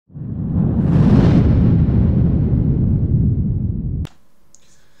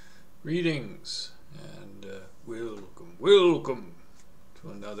Greetings and welcome to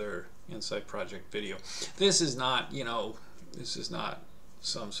another Insight Project video. This is not, this is not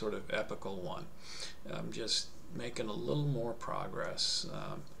some sort of epical one. I'm just making a little more progress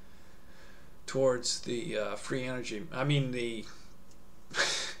towards the free energy. I mean the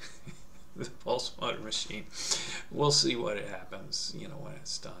the pulse motor machine. We'll see what happens, when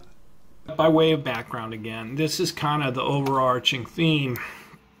it's done. By way of background again, this is kind of the overarching theme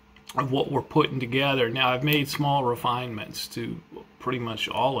of what we're putting together. Now, I've made small refinements to pretty much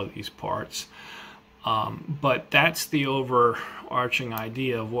all of these parts, but that's the overarching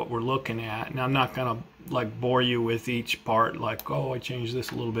idea of what we're looking at. Now, I'm not going to bore you with each part, oh, I changed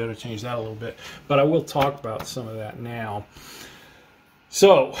this a little bit, I changed that a little bit, but I will talk about some of that now.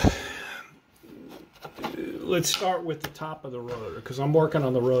 So let's start with the top of the rotor, because I'm working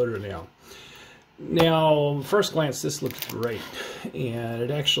on the rotor now. Now, first glance, this looks great, and it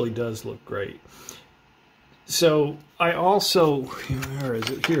actually does look great. So I also, where is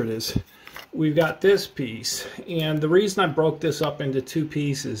it? Here it is. We've got this piece, and the reason I broke this up into two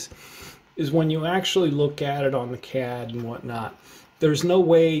pieces is when you actually look at it on the CAD and whatnot, there's no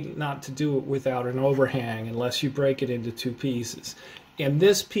way not to do it without an overhang unless you break it into two pieces. And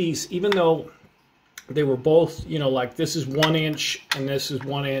this piece, even though they were both, this is 1 inch and this is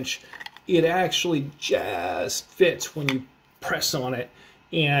 1 inch, it actually just fits when you press on it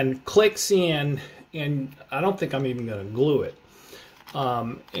and clicks in, and I don't think I'm even going to glue it.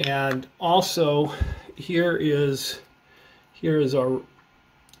 And also here is our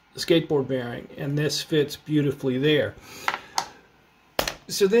skateboard bearing, and this fits beautifully there.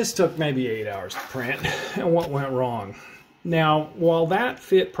 So this took maybe 8 hours to print, and what went wrong? Now, while that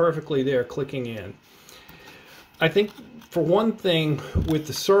fit perfectly there, clicking in, I think for one thing, with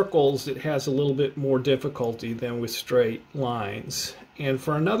the circles, it has a little bit more difficulty than with straight lines. And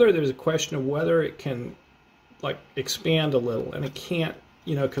for another, there's a question of whether it can expand a little, and it can't,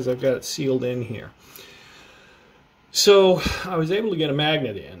 because I've got it sealed in here. So I was able to get a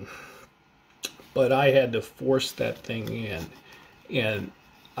magnet in, but I had to force that thing in. And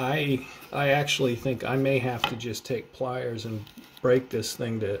I actually think I may have to just take pliers and break this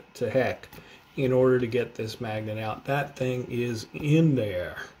thing to heck in order to get this magnet out. That thing is in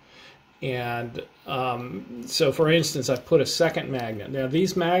there. And so for instance, I put a second magnet. Now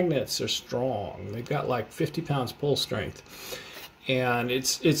these magnets are strong. They've got like 50 pounds pull strength. And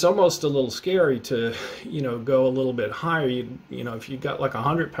it's almost a little scary to, go a little bit higher. If you got like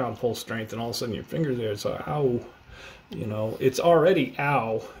 100-pound pull strength and all of a sudden your finger's there, it's like, ow. It's already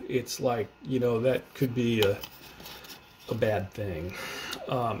ow. It's like, that could be a bad thing.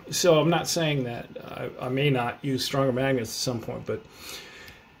 So I'm not saying that I may not use stronger magnets at some point, but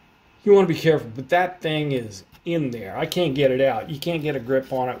you want to be careful. But that thing is in there. I can't get it out. You can't get a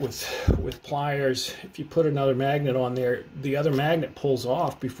grip on it with pliers. If you put another magnet on there, the other magnet pulls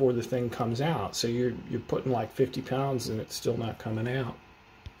off before the thing comes out. So you're putting like 50 pounds and it's still not coming out.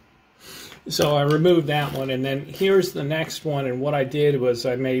 So I removed that one, and then here's the next one. And what I did was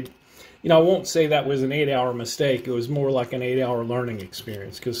I made, I won't say that was an 8-hour mistake. It was more like an 8-hour learning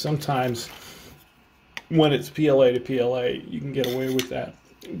experience, because sometimes when it's PLA to PLA, you can get away with that.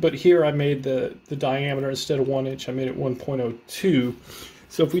 But here I made the diameter, instead of 1 inch, I made it 1.02.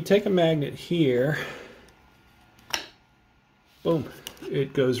 So if we take a magnet here, boom,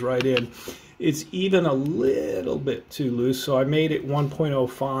 it goes right in. It's even a little bit too loose, so I made it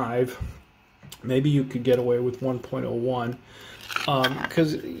 1.05. Maybe you could get away with 1.01.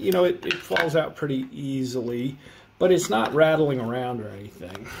 Because it falls out pretty easily, but it's not rattling around or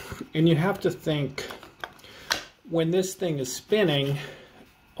anything. And you have to think, when this thing is spinning,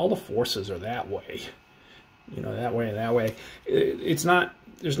 all the forces are that way, that way and that way. There's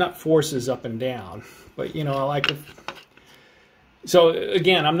not forces up and down, but I like it. So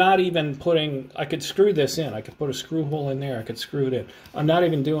again, I'm not even putting, I could screw this in, I could put a screw hole in there, I could screw it in. I'm not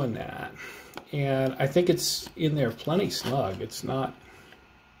even doing that. And I think it's in there plenty snug. It's not,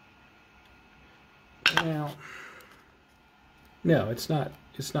 well, no, it's not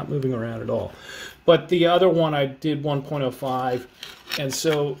moving around at all. But the other one I did 1.05, and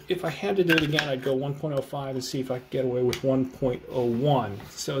so if I had to do it again, I'd go 1.05 and see if I could get away with 1.01.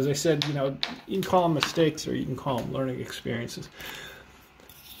 So as I said, you can call them mistakes or you can call them learning experiences.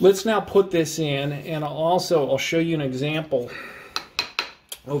 Let's now put this in, and I'll show you an example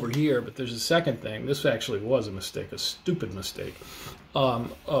over here, but there's a second thing. This actually was a mistake, a stupid mistake,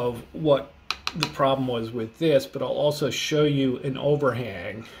 of what the problem was with this, but I'll also show you an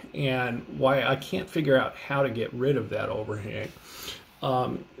overhang and why I can't figure out how to get rid of that overhang.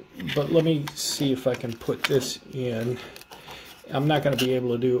 But let me see if I can put this in I'm not going to be able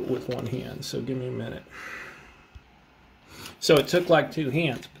to do it with one hand, so give me a minute. So it took like 2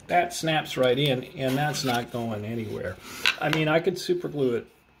 hands, but that snaps right in, and that's not going anywhere. I mean, I could super glue it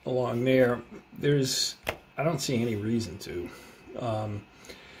along there. I don't see any reason to.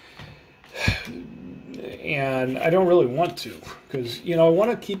 And I don't really want to, because, you know, I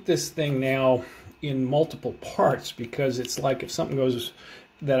want to keep this thing now in multiple parts, because it's like if something goes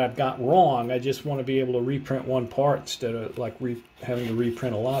that I've got wrong, I just want to be able to reprint one part instead of like having to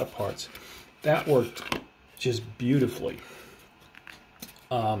reprint a lot of parts. That worked just beautifully.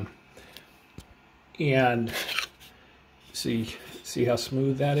 And see how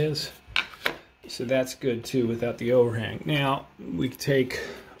smooth that is? So that's good too without the overhang. Now we take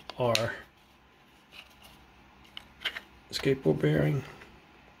our skateboard bearing.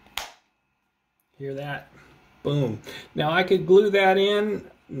 Hear that? Boom. Now I could glue that in.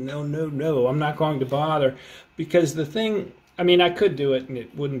 No, I'm not going to bother, because the thing, I mean, I could do it and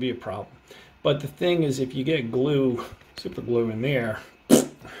it wouldn't be a problem. But the thing is, if you get glue, super glue in there,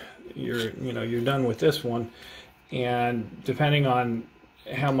 you're done with this one. And depending on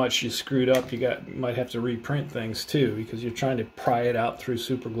how much you screwed up, you might have to reprint things too, because you're trying to pry it out through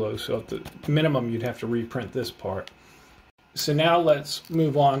super glue. So at the minimum, you'd have to reprint this part. So now let's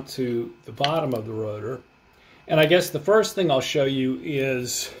move on to the bottom of the rotor. And I guess the first thing I'll show you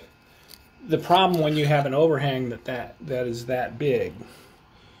is the problem when you have an overhang that is that big.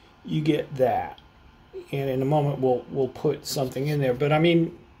 You get that. And in a moment we'll put something in there. But I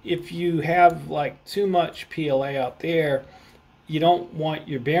mean, if you have like too much PLA out there, you don't want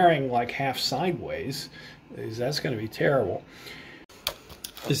your bearing like half sideways, because that's going to be terrible.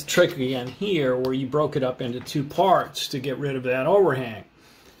 This trick again here where you broke it up into 2 parts to get rid of that overhang.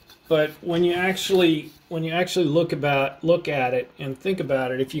 But when you actually look at it and think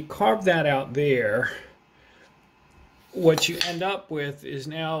about it, if you carve that out there, what you end up with is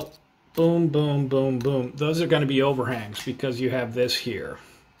now boom, boom, boom, boom. Those are going to be overhangs because you have this here.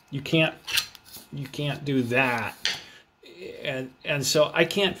 You can't do that. And so I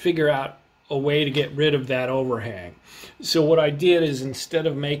can't figure out a way to get rid of that overhang. So what I did is, instead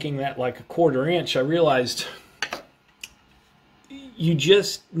of making that like a 1/4 inch, I realized you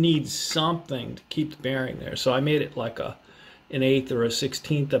just need something to keep the bearing there. So I made it like an 1/8 or a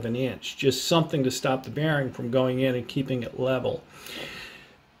 1/16 of an inch, just something to stop the bearing from going in and keeping it level.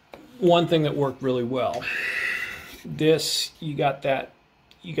 One thing that worked really well. This, you got that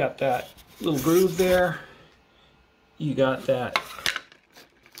little groove there. You got that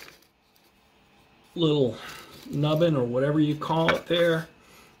little nubbin or whatever you call it there.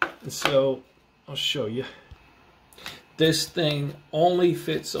 And so I'll show you. This thing only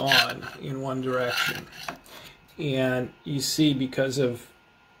fits on in one direction. And you see, because of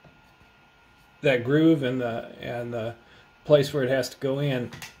that groove and the place where it has to go in,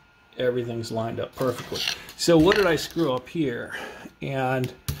 everything's lined up perfectly. So what did I screw up here?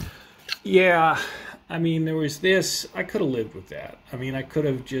 And yeah, I mean, there was this. I could have lived with that. I mean, I could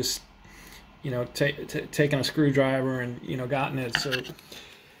have just, you know, taken a screwdriver and, you know, gotten it. So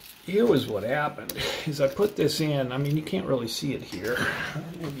here was what happened. Is I put this in. I mean, you can't really see it here.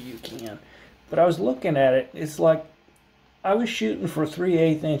 Maybe you can. But I was looking at it. It's like I was shooting for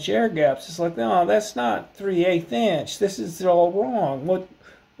 3/8 inch air gaps. It's like, no, that's not 3/8 inch. This is all wrong.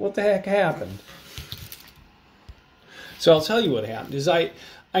 What the heck happened? So I'll tell you what happened. Is I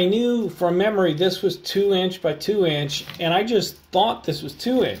knew from memory this was 2 inch by 2 inch, and I just thought this was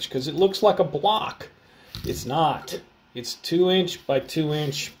 2 inch because it looks like a block. It's not. It's 2 inch by 2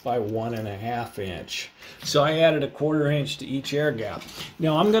 inch by 1.5 inch. So I added a 1/4 inch to each air gap.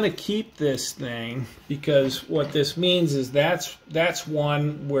 Now I'm going to keep this thing, because what this means is that's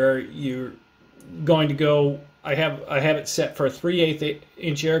one where you're going to go. I have it set for a 3/8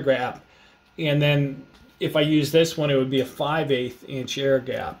 inch air gap, and then if I use this one, it would be a 5/8 inch air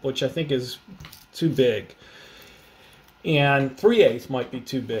gap, which I think is too big. And 3/8 might be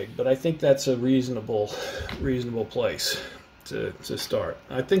too big, but I think that's a reasonable place to start.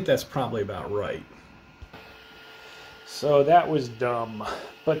 I think that's probably about right. So that was dumb,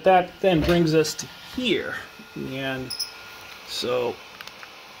 but that then brings us to here, and so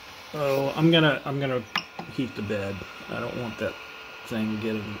I'm gonna heat the bed. I don't want that thing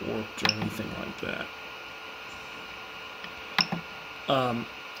getting warped or anything like that.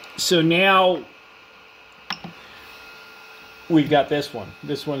 So now we've got this one.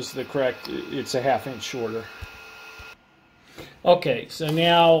 This one's the correct, it's a 1/2 inch shorter. Okay, so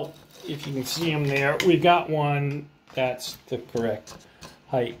now if you can see them there, we've got one that's the correct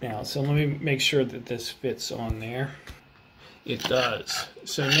height now. So let me make sure that this fits on there. It does.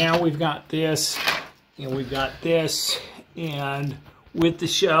 So now we've got this, and we've got this, And with the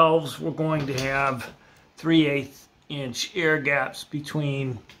shelves, we're going to have 3/8 inch air gaps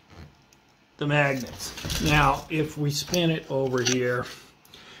between the magnets. Now, if we spin it over here,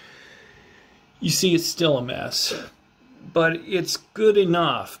 you see it's still a mess. But it's good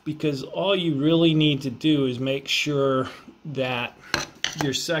enough because all you really need to do is make sure that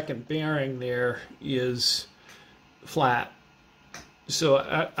your second bearing there is flat. So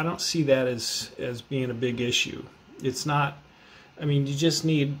I don't see that as being a big issue. It's not, I mean, you just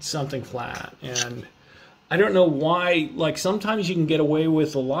need something flat. And I don't know why, like sometimes you can get away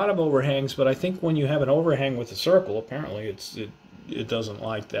with a lot of overhangs, but I think when you have an overhang with a circle, apparently it doesn't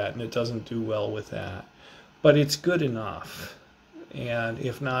like that, and it doesn't do well with that. But it's good enough. And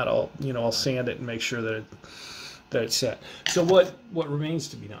if not, I'll sand it and make sure that it's set. So what remains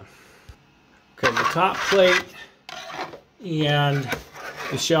to be done? Okay, the top plate and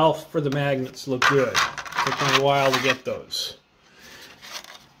the shelf for the magnets look good. It took me a while to get those.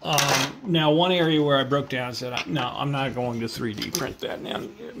 Now, one area where I broke down and said, no, I'm not going to 3D print that. Now,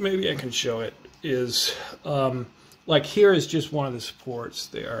 maybe I can show it, is like here is just one of the supports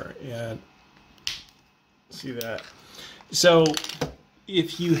there. And see that? So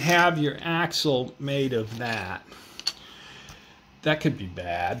if you have your axle made of that could be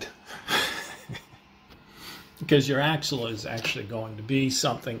bad. Because your axle is actually going to be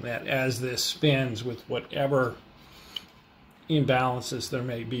something that, as this spins with whatever imbalances there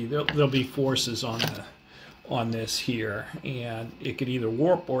may be, there'll be forces on this here, and it could either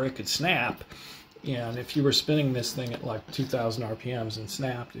warp or it could snap. And if you were spinning this thing at like 2,000 RPMs and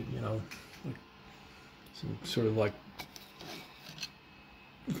snapped it, like some sort of like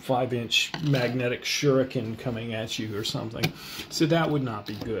 5-inch magnetic shuriken coming at you or something, so that would not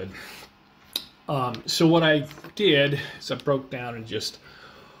be good. So what I did is I broke down and just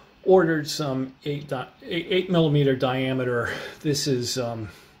ordered some 8mm diameter. This is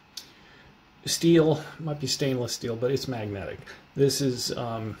steel, might be stainless steel, but it's magnetic. This is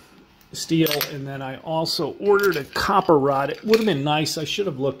steel, and then I also ordered a copper rod. It would have been nice. I should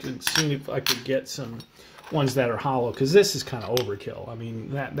have looked and seen if I could get some ones that are hollow, because this is kind of overkill. I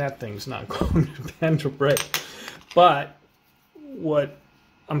mean, that thing's not going to bend or break. But what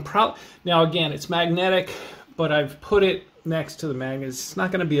I'm proud now, again, it's magnetic, but I've put it next to the magnets. It's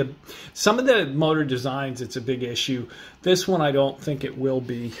not going to be some of the motor designs, it's a big issue. This one I don't think it will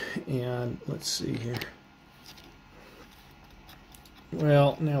be. And let's see here.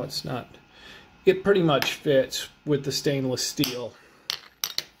 Well, no, it's not. It pretty much fits with the stainless steel.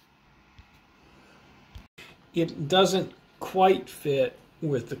 It doesn't quite fit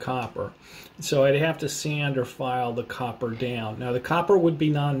with the copper, so I'd have to sand or file the copper down. Now, the copper would be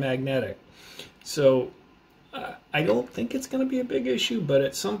non-magnetic, so I don't think it's going to be a big issue, but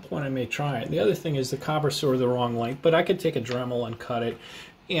at some point I may try it. The other thing is the copper's sort of the wrong length, but I could take a Dremel and cut it.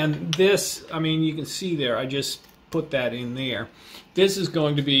 And this, I mean, you can see there, I just put that in there. This is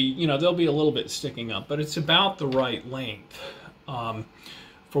going to be, there'll be a little bit sticking up, but it's about the right length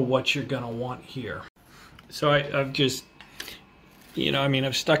for what you're going to want here. So I've just,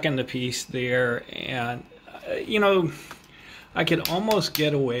 I've stuck in the piece there, and, I could almost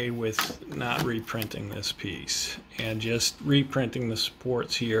get away with not reprinting this piece and just reprinting the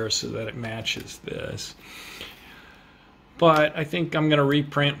supports here so that it matches this. But I think I'm going to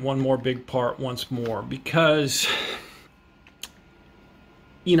reprint one more big part once more because,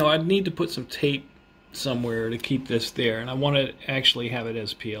 I'd need to put some tape somewhere to keep this there, and I want to actually have it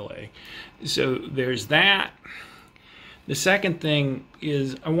as PLA. So there's that. The second thing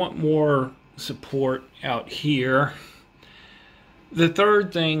is I want more support out here. The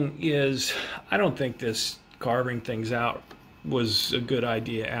third thing is I don't think this carving things out was a good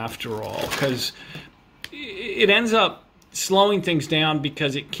idea after all, because it ends up slowing things down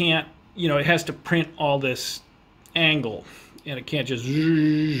because it can't, it has to print all this angle, and it can't just,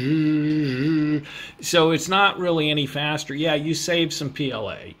 so it's not really any faster. Yeah, you save some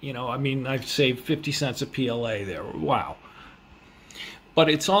PLA, I've saved 50 cents a PLA there. Wow. But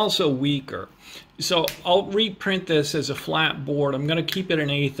it's also weaker. So I'll reprint this as a flat board. I'm going to keep it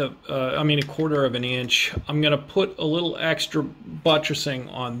a quarter of an inch. I'm going to put a little extra buttressing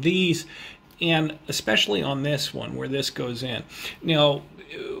on these, and especially on this one where this goes in. Now,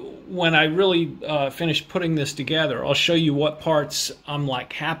 when I really finish putting this together, I'll show you what parts I'm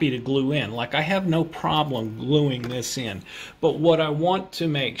happy to glue in. I have no problem gluing this in. But what I want to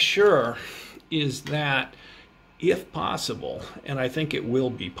make sure is that, if possible, and I think it will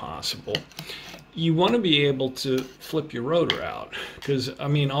be possible, you want to be able to flip your rotor out. Because,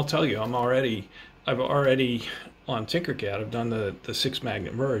 I'll tell you, I've already on Tinkercad. I've done the 6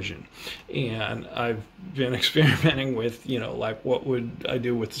 magnet version, and I've been experimenting with, you know, like what would I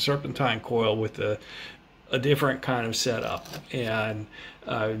do with the serpentine coil with a different kind of setup, and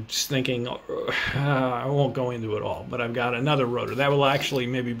just thinking, I won't go into it all, but I've got another rotor that will actually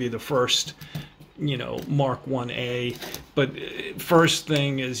maybe be the first, you know, Mark 1A. But first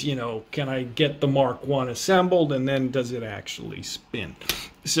thing is, you know, can I get the Mark 1 assembled, and then does it actually spin?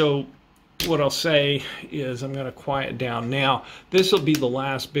 So what I'll say is I'm going to quiet down now. This will be the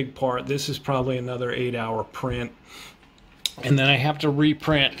last big part. This is probably another 8-hour print, and then I have to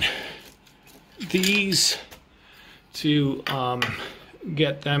reprint these to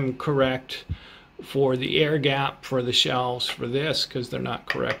get them correct for the air gap for the shelves for this, because they're not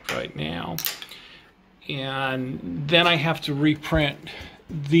correct right now. And then I have to reprint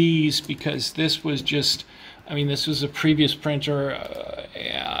these because this was just, I mean, this was a previous printer.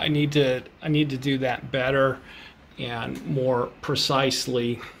 I need to do that better and more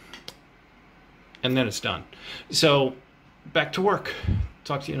precisely, and then it's done. So back to work.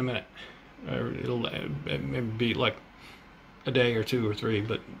 Talk to you in a minute. It'll maybe be like a day or 2 or 3,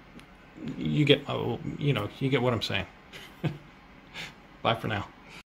 but you get, you know, you get what I'm saying. Bye for now.